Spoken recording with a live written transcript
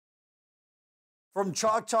From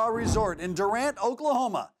Choctaw Resort in Durant,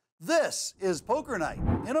 Oklahoma, this is Poker Night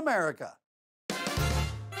in America.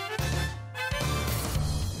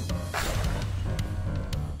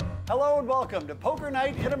 Hello and welcome to Poker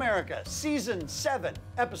Night in America, Season 7,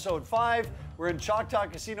 Episode 5. We're in Choctaw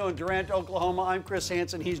Casino in Durant, Oklahoma. I'm Chris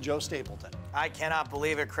Hansen, he's Joe Stapleton. I cannot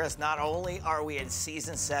believe it, Chris. Not only are we in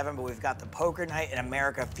Season 7, but we've got the Poker Night in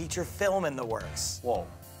America feature film in the works. Whoa.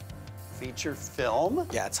 Feature film?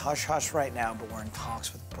 Yeah, it's hush-hush right now, but we're in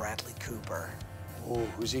talks with Bradley Cooper. Oh,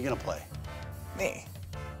 who's he gonna play? Me.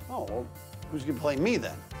 Oh, well, who's gonna play me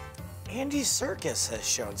then? Andy Serkis has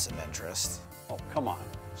shown some interest. Oh, come on.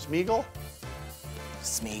 Smeagol?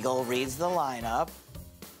 Smeagol reads the lineup.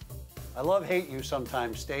 I love-hate you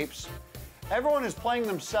sometimes, Stapes. Everyone is playing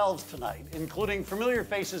themselves tonight, including familiar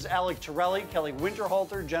faces Alec Torelli, Kelly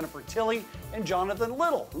Winterhalter, Jennifer Tilly, and Jonathan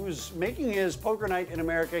Little, who's making his Poker Night in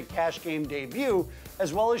America cash game debut,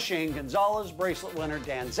 as well as Shane Gonzalez, bracelet winner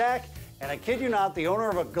Dan Zach, and I kid you not, the owner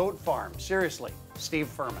of a goat farm. Seriously, Steve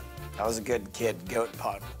Furman. That was a good kid goat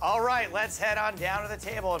pun. All right, let's head on down to the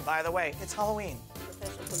table. And by the way, it's Halloween.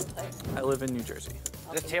 I live in New Jersey.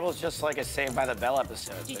 This table is just like a Saved by the Bell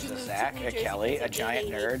episode. There's a Zach, a Kelly, a giant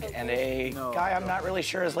nerd, and a guy I'm not really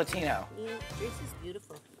sure is Latino. New Jersey's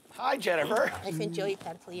beautiful. Hi, Jennifer. My friend Joey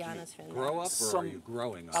Pantoliano's friend. Grow up or are you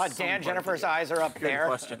growing up? Dan, Jennifer's eyes are up Good there.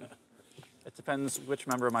 question. It depends which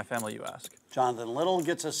member of my family you ask. Jonathan Little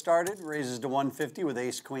gets us started, raises to 150 with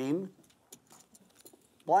ace-queen.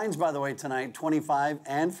 Blinds, by the way, tonight, 25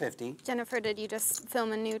 and 50. Jennifer, did you just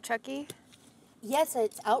film a new Chucky? Yes,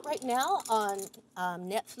 it's out right now on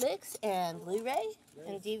Netflix and Blu-ray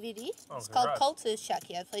and DVD. It's called Cultist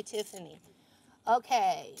Chucky. I play Tiffany.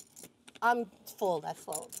 Okay, I'm full. I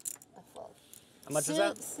fold. How much is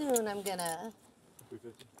that? Soon I'm gonna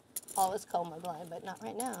always call my blind, but not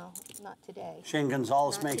right now. Not today. Shane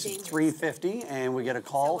Gonzalez Not makes today, it 350, and we get a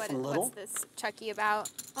call So from Little. what's this Chucky about?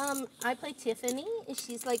 I play Tiffany.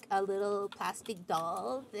 She's like a little plastic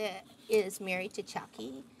doll that is married to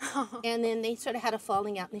Chucky. And then they sort of had a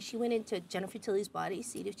falling out, and then she went into Jennifer Tilly's body,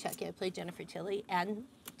 seat of Chucky. I played Jennifer Tilly and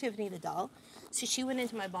Tiffany the doll. So she went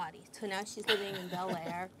into my body. So now she's living in Bel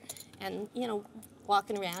Air and, you know,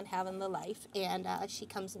 walking around having the life. And she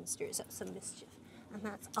comes and stirs up some mischief. And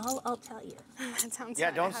that's all I'll tell you. That sounds Yeah,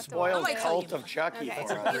 fun. I don't have to spoil watch the it. cult of Chucky Okay.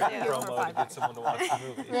 for us. Promo to get someone to watch the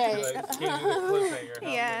movie. Right. Like, gave you the cliffhanger.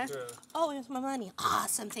 Yeah. Oh, here's my money.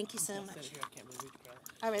 Awesome. Thank you so much.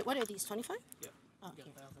 All right, what are these, 25? Yeah. Okay.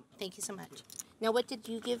 Thank you so much. Now, what did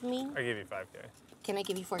you give me? I gave you 5K. Can I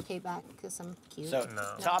give you 4K back because I'm cute? So,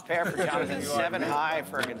 No. top pair for Jonathan, 7 high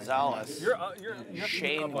for Gonzalez. You're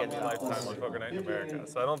Shane up on the Gonzalez. lifetime on Poker Night in America,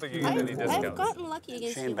 so I don't think you get any I've discounts. gotten lucky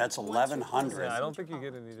against you. Shane bets once or 1100. twice. Yeah, I don't think you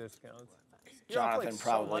get any discounts. Jonathan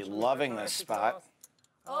probably loving this spot.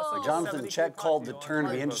 Jonathan, check called the turn.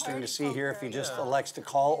 It'd be interesting to see here if he just elects to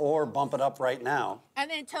call or bump it up right now. And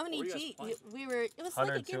then Tony G, we were, it was like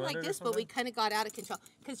a 100, game like 200 or this, but we something? kind of got out of control.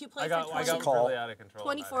 Because you play I got for really out of control.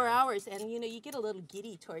 24 hours, and you know, you get a little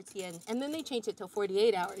giddy towards the end. And then they changed it to a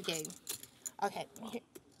 48-hour game. Okay,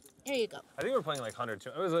 here you go. I think we were playing like 100,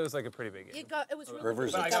 200. It was like a pretty big game. It was really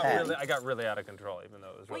Rivers good. at I got really out of control, even though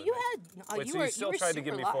it was Well, really you big. had, Wait, you so were, you still you were tried to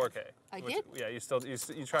give me super 4K. live. I which- did? Yeah,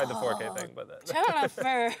 you tried the 4K thing, but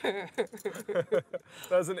Jennifer.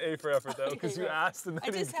 that was an A for effort though, because you asked and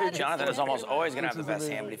I then just he had gave it. Jonathan is almost always going to have the Which is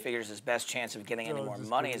best hand, amazing. but he figures his best chance of getting any No, more just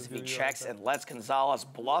money because is if he you checks like and lets Gonzalez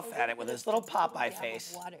bluff at it with his little Popeye Yeah,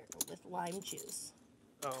 face. Water with lime juice.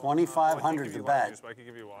 2,500 to bet. I could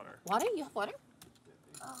give you water. Water? You have water?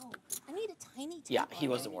 Oh, I need a tiny table. Yeah, he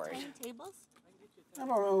wasn't Any worried. Tiny tables? I don't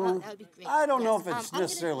know. That would be great. I don't know Yes, if it's I'm gonna-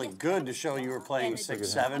 necessarily yes, good to show you were playing and a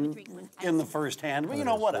 6-7 drink with in the ice. first hand, but you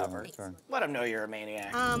know, whatever. Let him know you're a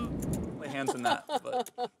maniac. Play hands in that,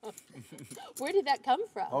 but Where did that come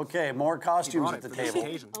from? Okay, more costumes at the table.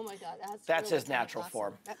 Oh my God, That's really his natural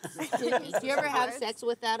form. Do you ever have sex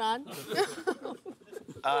with that on?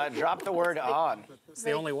 Drop the word on. it's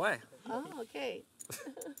the only way. Oh, okay.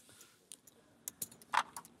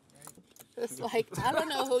 It's like, I don't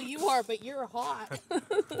know who you are, but you're hot.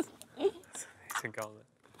 Can call it.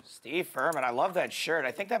 Steve Furman, I love that shirt.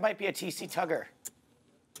 I think that might be a TC Tugger.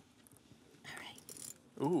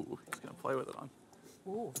 Ooh, he's gonna play with it on.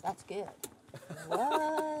 Ooh, that's good.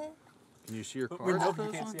 What? Can you see your cards?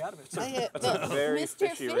 You can't see out of it. Very Mr.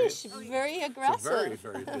 fishy Fish, very aggressive. Very,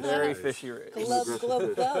 very good. Very fishy race.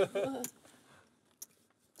 Glove.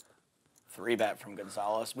 3-bet from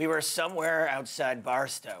Gonzalez. We were somewhere outside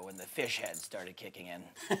Barstow when the fish head started kicking in.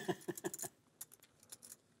 How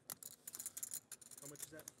much is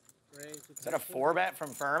that? Great. Is that a 4-bet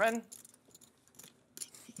from Furman?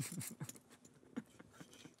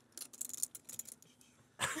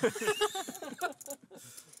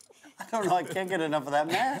 I don't know. I can't get enough of that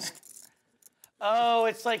mask. Oh,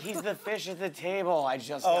 it's like he's the fish at the table. I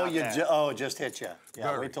just got that. It just hit you. Yeah,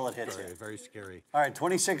 Very, wait till it hits you. Very scary. All right,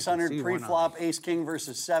 2,600 pre-flop, ace king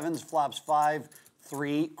versus sevens, flops 5,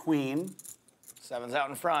 3, queen. Sevens out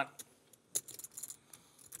in front.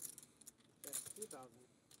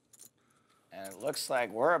 And it looks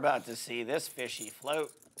like we're about to see this fishy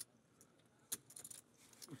float.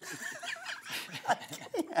 I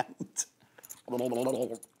can't.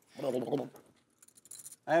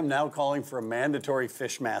 I am now calling for a mandatory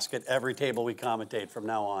fish mask at every table we commentate from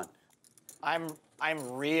now on. I'm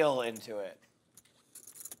real into it.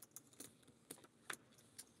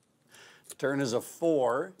 Turn is a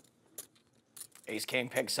 4. Ace King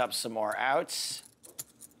picks up some more outs.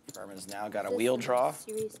 Furman's now got a This wheel is the draw. most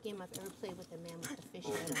serious game I've ever played with a man with a fish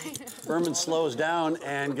head on. Furman slows down,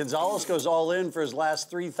 and Gonzalez goes all in for his last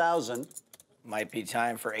 3,000. Might be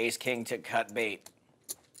time for Ace King to cut bait.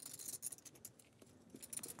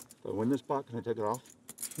 Do I win this pot? Can I take it off?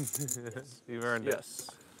 You've earned it. Yes.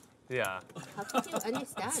 Yeah. How could you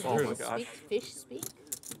understand? Oh You my just gosh. speak fish speak?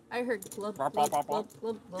 I heard glub, Bop, glub, bop, glub, bop,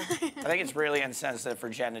 glub, glub. I think it's really insensitive for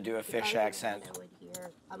Jen to do a fish accent. I would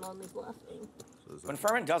hear. I'm only bluffing. When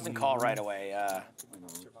Furman doesn't call right away,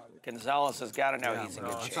 Gonzalez has got to know he's in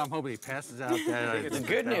good So shape. I'm hoping he passes out that. The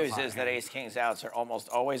good news is that Ace King's outs are almost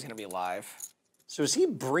always going to be live. So is he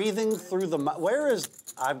breathing through the where is...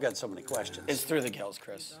 I've got so many questions. It's through the gills,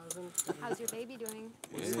 Chris. How's your baby doing?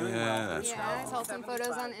 Yeah. Yeah, I saw some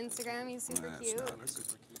photos on Instagram. He's super cute.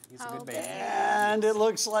 How old is he? And it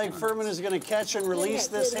looks like Furman is going to catch and release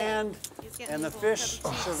this hand, He's getting and the these little fish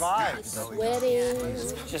chubby cheeks. survives.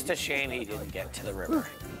 Sweating. Just a shame he didn't get to the river.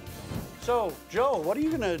 So, Joe, what are you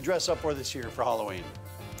going to dress up for this year for Halloween?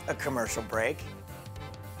 A commercial break.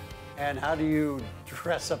 And how do you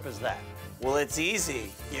dress up as that? Well, it's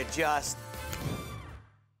easy. You just...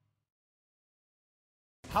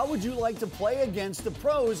 How would you like to play against the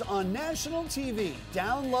pros on national TV?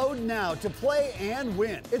 Download now to play and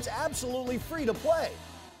win. It's absolutely free to play.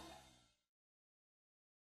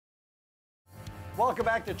 Welcome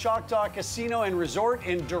back to Choctaw Casino and Resort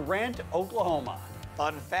in Durant, Oklahoma.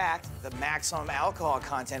 Fun fact, the maximum alcohol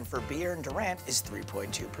content for beer in Durant is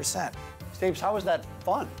 3.2%. Stapes, how is that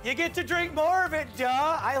fun? You get to drink more of it,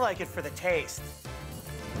 duh! I like it for the taste.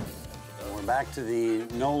 We're back to the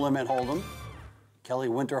no limit hold'em. Kelly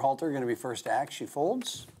Winterhalter going to be first to act. She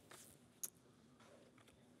folds.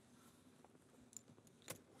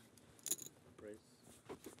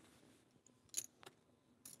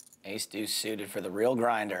 Ace deuce suited for the real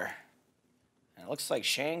grinder. And it looks like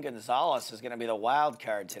Shane Gonzalez is going to be the wild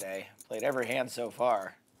card today. Played every hand so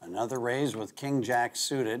far. Another raise with King Jack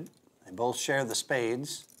suited. They both share the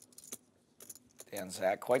spades. Dan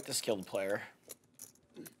Zach, quite the skilled player.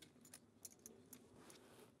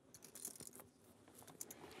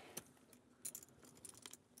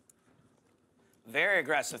 Very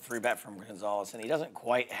aggressive 3-bet from Gonzalez, and he doesn't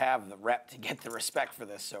quite have the rep to get the respect for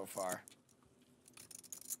this so far.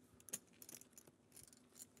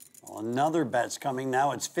 Well, another bet's coming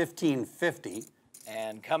now. It's 1550.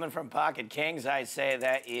 And coming from pocket kings, I say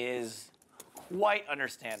that is quite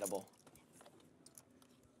understandable.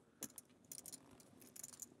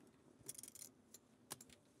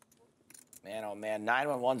 Man, oh man,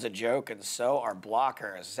 9-1-1's a joke, and so are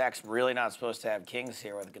blockers. Zach's really not supposed to have kings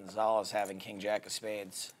here with Gonzalez having king jack of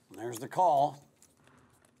spades. And there's the call.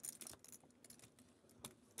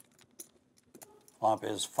 Flop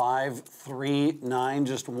is 5, 3, 9,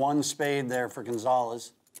 just one spade there for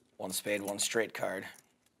Gonzalez. One spade, one straight card.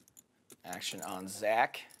 Action on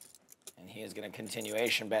Zach. And he is going to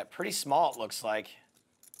continuation bet. Pretty small, it looks like.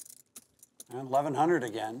 And 1100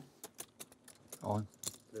 again. All in.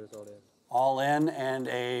 All in, and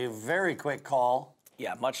a very quick call.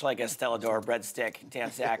 Yeah, much like a Stellador breadstick, Dan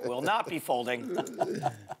Zach will not be folding.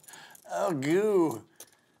 Oh, goo.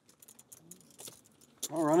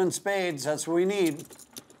 Well, running spades, that's what we need.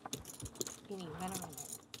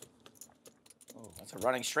 That's a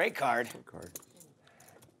running straight card.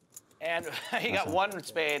 And he got one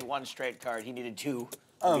spade, one straight card. He needed two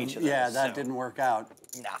of each of those. Yeah, that didn't work out.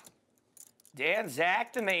 Nah. Dan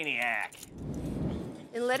Zach, the maniac.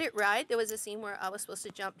 In Let It Ride, there was a scene where I was supposed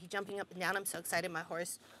to be jumping up and down. I'm so excited, my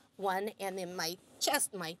horse won, and then my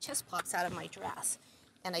chest pops out of my dress.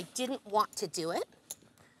 And I didn't want to do it,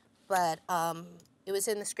 but it was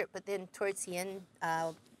in the script. But then towards the end,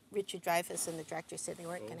 Richard Dreyfuss and the director said they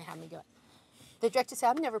weren't going to have me do it. The director said,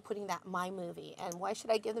 I'm never putting that in my movie, and why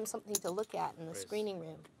should I give them something to look at in the screening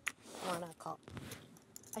room? I want to call.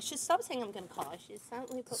 I should stop saying I'm going to call. I should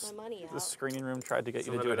silently put my money out. The screening room tried to get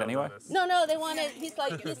you to do it anyway? No, they wanted, he's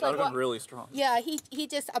like, That would have been really strong. Yeah, he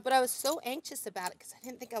just, but I was so anxious about it because I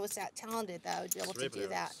didn't think I was that talented that I would be able to do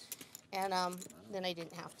that. And then I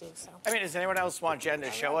didn't have to, so. I mean, does anyone else want Jen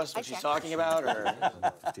to show us what she's talking about, or?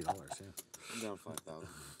 $50, yeah. I'm down 5,000.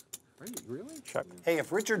 Are you really? Check. Hey,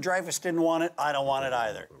 if Richard Dreyfuss didn't want it, I don't want it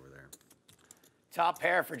either. Over there. Top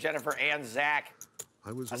pair for Jennifer and Zach.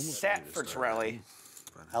 I was A almost set ready to for start. Torelli.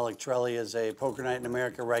 Alec Torelli is a Poker Night in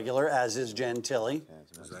America regular, as is Jen Tilly.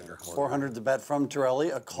 Is that your 400 the bet from Torelli,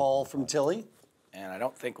 a call from Tilly. And I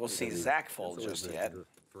don't think we'll see Zach fold just yet.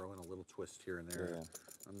 Throw in a little twist here and there.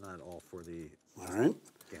 I'm not all for the All right.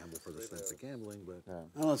 gamble for the sense of gambling, but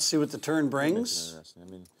Now let's see what the turn brings. I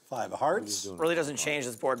mean, 5 of hearts. Really doesn't change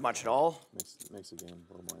this board much at all. makes the game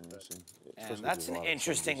a little more interesting. And that's an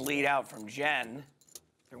interesting lead out from Jen.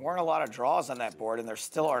 There weren't a lot of draws on that board, and there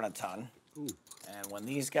still aren't a ton. And when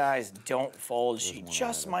these guys don't fold, she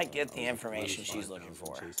just might get the information she's looking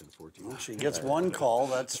for. Well, she gets one call.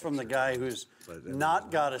 That's from the guy who's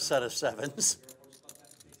not got a set of sevens.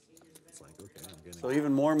 it's like, okay, I'm getting So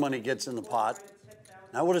even more money gets in the pot.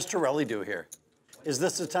 Now what does Torelli do here? Is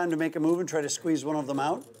this the time to make a move and try to squeeze one of them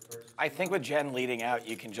out? I think with Jen leading out,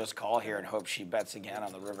 you can just call here and hope she bets again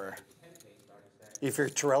on the river. If you're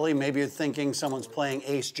Torelli, maybe you're thinking someone's playing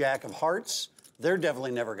ace-jack of hearts. They're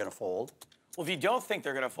definitely never going to fold. Well, if you don't think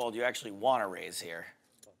they're going to fold, you actually want to raise here.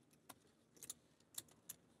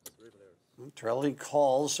 Torelli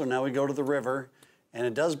calls, so now we go to the river. And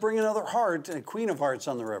it does bring another heart, a queen of hearts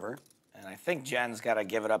on the river. And I think Jen's got to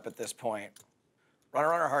give it up at this point.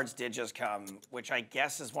 Runner hearts did just come, which I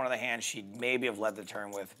guess is one of the hands she'd maybe have led the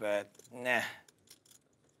turn with, but nah.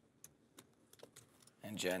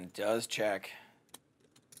 And Jen does check.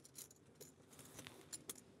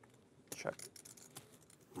 Check.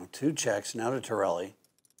 Well, 2 checks, now to Torelli.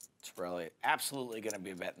 Torelli absolutely going to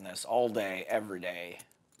be betting this all day, every day.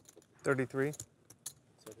 33. So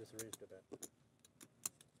just arranged a bet.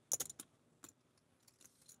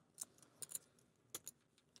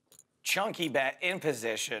 Chunky bet in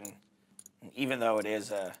position. Even though it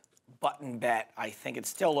is a button bet, I think it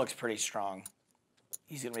still looks pretty strong.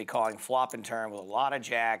 He's going to be calling flop and turn with a lot of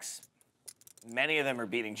jacks. Many of them are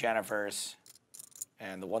beating Jennifer's.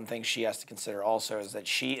 And the one thing she has to consider also is that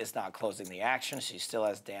she is not closing the action. She still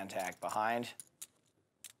has Dan Tack behind.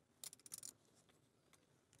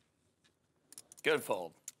 Good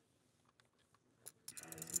fold.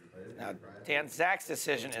 Now, Dan Zach's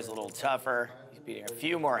decision is a little tougher. He's beating a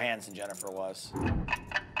few more hands than Jennifer was.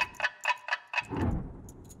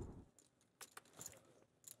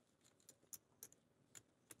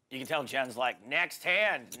 You can tell Jen's like, next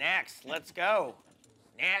hand, next, let's go,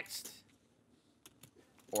 next.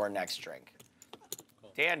 Or next drink.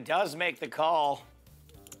 Dan does make the call.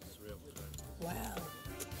 Wow.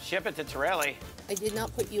 Ship it to Torelli. I did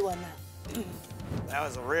not put you on that. That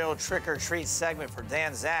was a real trick or treat segment for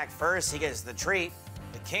Dan Zach. First, he gets the treat,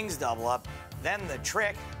 the king's double up, then the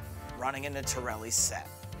trick, running into Torelli's set.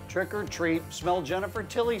 Trick or treat, smell Jennifer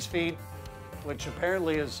Tilly's feet, which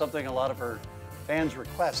apparently is something a lot of her fans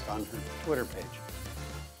request on her Twitter page.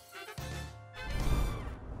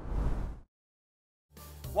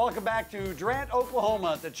 Welcome back to Durant,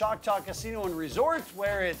 Oklahoma, at the Choctaw Casino and Resort,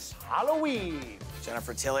 where it's Halloween.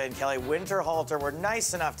 Jennifer Tilly and Kelly Winterhalter were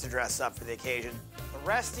nice enough to dress up for the occasion. The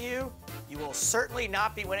rest of you, you will certainly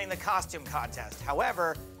not be winning the costume contest.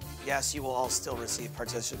 However, yes, you will all still receive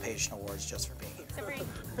participation awards just for being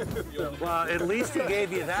here. Well, at least he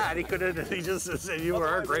gave you that. He just said you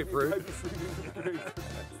were a grapefruit.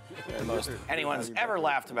 The most anyone's ever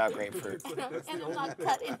laughed about grapefruit. And I'm not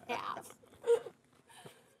cut in half.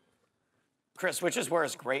 Chris, which is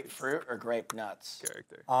worse, grapefruit or grape nuts?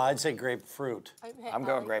 Character. I'd say grapefruit. I'm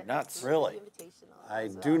going grape nuts. Really? I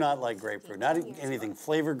do not like grapefruit. Not anything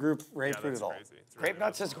flavor group grapefruit at all. Crazy. It's Grape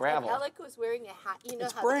nuts is gravel. Alec was wearing a hat. You know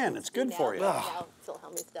It's how bran. the It's good for you. Now Phil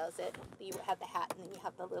Hellmuth does it. You have the hat and then you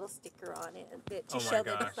have the little sticker on it to Oh my show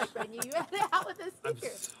that gosh. it's like brand new. You have the hat with a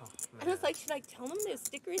sticker. And I was like, should I tell him the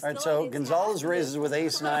sticker is All right, still on so his Gonzalez hat? raises with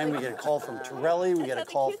ace-9. We get a call from Torelli. We get a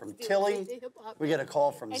call from Tilly. We get a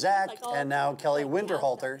call from Zach. And now Kelly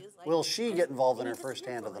Winterhalter. Will she get involved in her first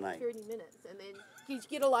hand of the night? 30 minutes. And then you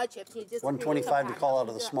get a lot of chips. 125 to call out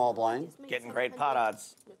of the small blind. Getting great pot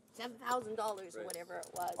odds. $7,000 or whatever it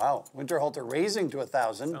was. Wow, Winterhalter raising to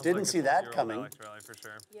 1,000. Didn't see that coming. Alec Torelli, for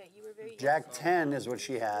sure. Yeah, you were very Jack 10 is what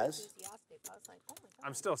she has. enthusiastic. I was like, oh my God.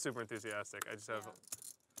 I'm still super enthusiastic. I just have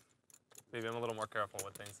Maybe I'm a little more careful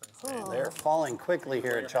with things. They're falling quickly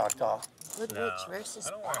here at Choctaw. Good Witch versus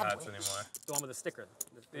I don't wear Bad hats Witch. anymore. The one with the sticker.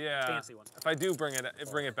 The fancy one. If I do bring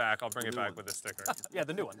it back, I'll bring it back with the sticker. Yeah,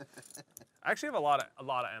 the new one. I actually have a lot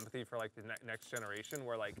of empathy for like the next generation,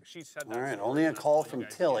 where like she said that. All right, only a call from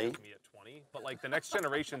Tilly. Me at 20, but like the next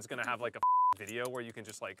generation's gonna have like a video where you can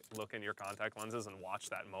just like look in your contact lenses and watch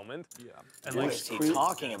that moment. Yeah. And What like, is he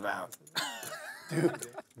talking about?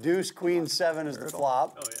 Deuce, Queen 7 is the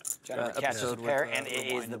flop. Oh yeah. Jennifer catches a pair, and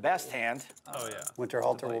it is the best hand. Oh yeah.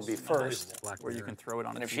 Winterhalter will be first. Where you can throw it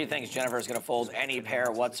on. And if she thinks Jennifer's gonna fold any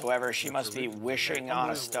pair whatsoever, she must be wishing on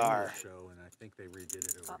a star.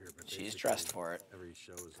 She's dressed for it.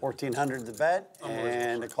 1,400 the bet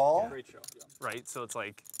and a call. Right. So it's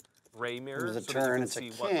like Ray mirrors. There's a so that you turn, can it's a see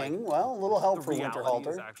king. what, like, well, a little help the for reality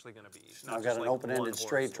Winterhalter. is actually gonna be. I've Not got just, an like, open-ended one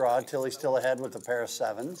straight horse. draw. Tilly's still ahead with a pair of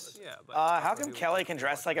 7s. Yeah. But How come Kelly can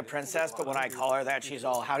dress like a princess, but when I call her that, she's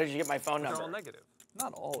all, how did you get my phone they're all number? negative.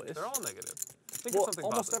 Not always. They're all negative. Think Well, of something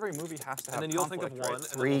almost positive. every movie has to have And then you'll think of conflict, one,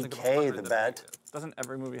 right? and then you'll think of 3K 100 the that are bet. negative. Doesn't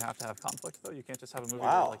every movie have to have conflict, though? You can't just have a movie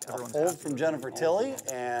Wow, where like a everyone's fold happy. from Jennifer Tilly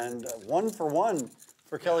and 1 for 1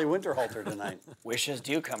 for Kelly Winterhalter tonight. Wishes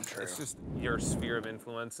do come true. It's just your sphere of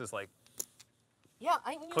influence is like Yeah,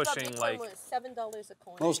 I knew pushing, that Bitcoin like- was $7 a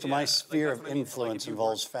coin. Most of my like, sphere that's of what I mean. Like, influence if you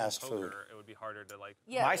involves worked in fast food. poker, it would be harder to like.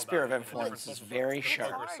 Yeah. My My sphere of Well, influence is it's very It's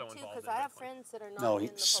sharp. hard so too, involved because in I have Bitcoin. friends that are not No, in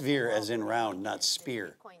the sphere poker as in world, round, not and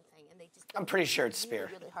spear. Bitcoin thing, and they just I'm don't- pretty sure it's really, spear.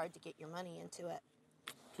 Really hard to get your money into it.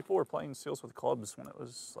 People were playing seals with clubs when it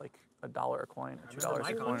was like $1 a coin or $2 a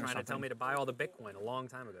Mike coin on or trying to tell something. me to buy all the Bitcoin a long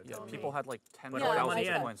time ago. Yeah, telling people me, had like 10 put Yeah, all your I money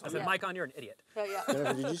said in. that. I said, Yeah. Mike, on, you're an idiot. Yeah, yeah.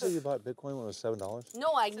 Jennifer, did you say you bought Bitcoin when it was $7?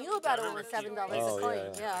 No, I knew about it when it was $7 Oh, a coin.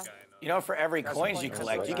 yeah, Yeah. You know, for every coins you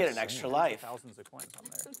collect, you get an extra life. Thousands of coins on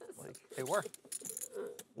there. Like, They were.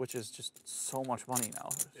 which is just so much money now.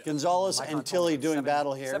 Gonzalez Mike and on Tilly told me doing 7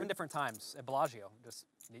 battle here. 7 different times at Bellagio. Just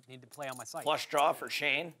need to play on my site. Flush draw for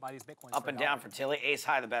Shane. Buy these Bitcoins. Up for and down $1. for Tilly. Ace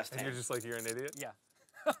high, the best And you're hand. just like, you're an idiot. Yeah.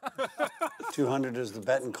 200 is the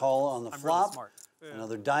bet and call on the I'm really flop. smart.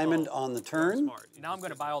 Another diamond on the turn. Smart. Now I'm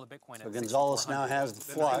going to buy all the Bitcoin. So Gonzalez now has the Then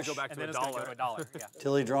it's gonna flush. go back And to then a it's going to go dollar. to $1. Yeah.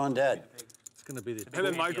 Tilly drawn dead. It's going to be the And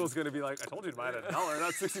then Michael's gonna be like, I told you to buy it at $1,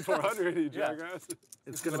 not 6,400, you jackass.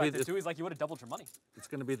 it's Go going to back be there too. He's like, you would have doubled your money. it's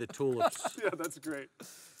going to be the tulips. Yeah, that's great.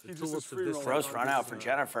 He just is tulips of free this rolling. Gross run out for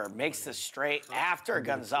Jennifer. Makes the straight after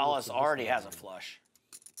Gonzalez already has a flush.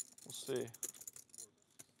 We'll see.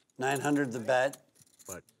 900 the bet.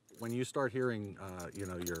 But when you start hearing,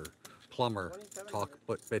 your plumber talk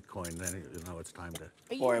Bitcoin, then you know it's time to. Are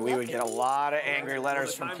you Boy, we would get a lucky? lot of angry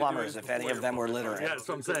letters from plumbers if any of them were literate. Yeah, that's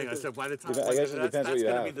what I'm saying. I said by the time. I guess it depends what you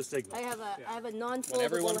gonna have. be the signal. I have a non-foldable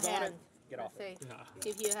everyone's on hand. it, get off Say,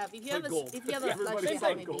 if you have a gold. flush, Everybody's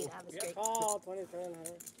then on maybe gold. you have a straight. Oh,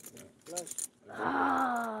 2,700. Flush.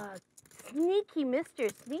 Ah, sneaky,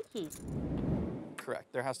 Mr. Sneaky.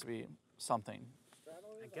 Correct. There has to be something.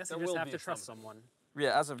 I guess There you just will have be to trust something. someone.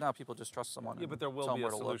 Yeah, as of now, people just trust someone. Yeah, and but there will tell be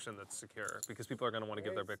them a where to look. solution that's secure because people are going to want to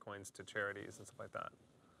give their Bitcoins to charities and stuff like that.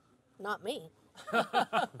 Not me.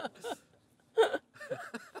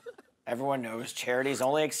 Everyone knows charities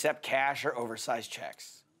only accept cash or oversized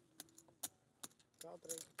checks.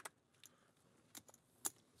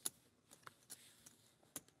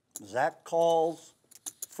 Zach calls.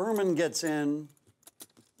 Furman gets in.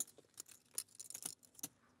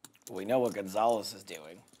 We know what Gonzalez is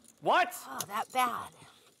doing. What? Oh, that bad.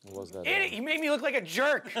 What was that? Idiot, you made me look like a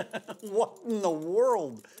jerk. What in the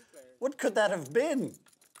world? What could that have been?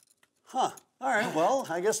 Huh. All right, well,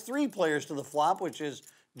 I guess 3 players to the flop, which is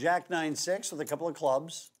Jack 9-6 with a couple of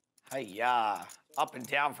clubs. Hi-ya. Up and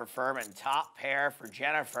down for Furman. Top pair for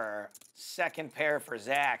Jennifer. Second pair for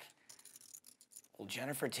Zach. Will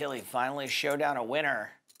Jennifer Tilly finally show down a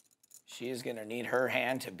winner? She is going to need her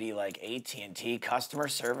hand to be like AT&T customer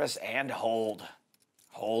service and hold.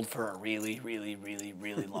 Hold for a really, really, really,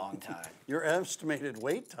 really long time. Your estimated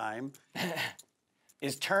wait time.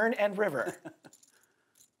 Is turn and river.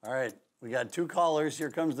 All right, we got 2 callers. Here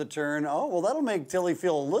comes the turn. Oh, well, that'll make Tilly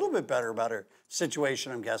feel a little bit better about her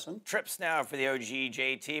situation, I'm guessing. Trips now for the OG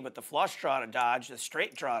JT, but the flush draw to dodge, the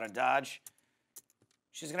straight draw to dodge.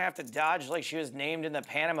 She's going to have to dodge like she was named in the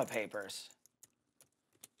Panama Papers.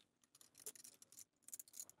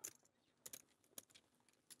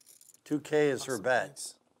 $2K is her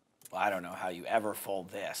bet. Well, I don't know how you ever fold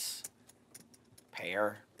this.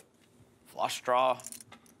 Pair, flush draw.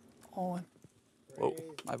 All in. Whoa,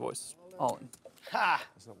 my voice. All in. Ha!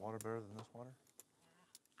 Is that water better than this water?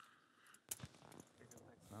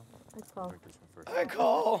 Let's call. I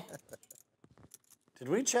call. Did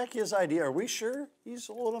we check his ID? Are we sure he's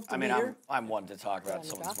old enough to I be mean, here? I'm one to talk about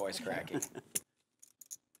someone's voice cracking.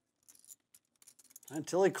 And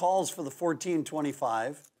Tilly calls for the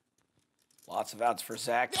 14-25. Lots of outs for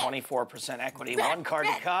Zach. 24% equity. One card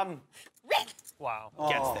to come. Wow.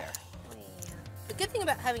 Gets there. The good thing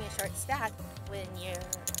about having a short stack when you're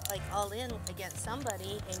like all in against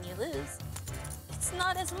somebody and you lose, it's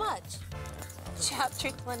not as much. Chapter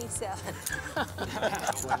 27.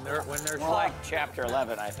 when they're like chapter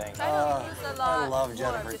 11, I think. I don't use a lot I love more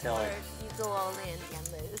Jennifer before Tilly. you go all in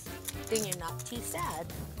and lose. Then you're not too sad.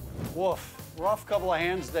 Woof. Rough couple of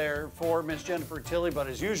hands there for Miss Jennifer Tilly, but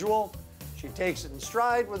as usual, she takes it in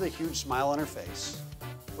stride with a huge smile on her face.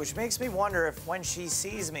 Which makes me wonder if when she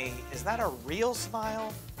sees me, is that a real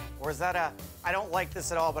smile? Or is that a, I don't like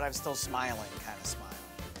this at all, but I'm still smiling kind of smile?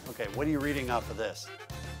 Okay, what are you reading off of this?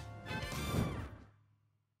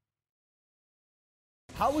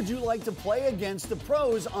 How would you like to play against the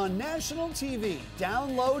pros on national TV?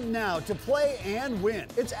 Download now to play and win.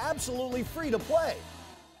 It's absolutely free to play.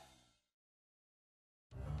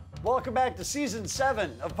 Welcome back to Season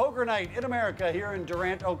 7 of Poker Night in America here in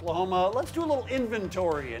Durant, Oklahoma. Let's do a little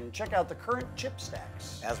inventory and check out the current chip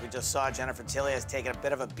stacks. As we just saw, Jennifer Tilly has taken a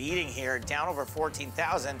bit of a beating here, down over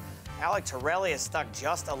 14,000. Alec Torelli is stuck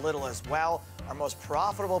just a little as well. Our most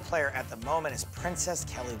profitable player at the moment is Princess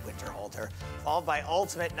Kelly Winterhalter, followed by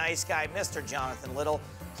Ultimate Nice Guy, Mr. Jonathan Little.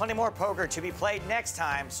 Plenty more poker to be played next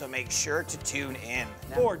time, so make sure to tune in.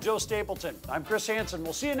 For Joe Stapleton, I'm Chris Hansen.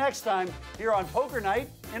 We'll see you next time here on Poker Night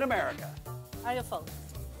in America. I have phone.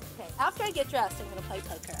 Okay, after I get dressed, I'm gonna play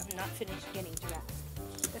poker. I'm not finished getting dressed.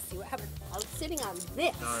 Let's see what happens. I was sitting on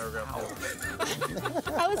this.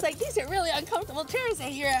 I was like, these are really uncomfortable chairs I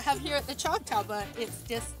have here at the Choctaw, but it's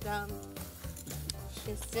just the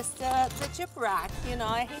chip rack. You know,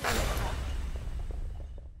 I hate them.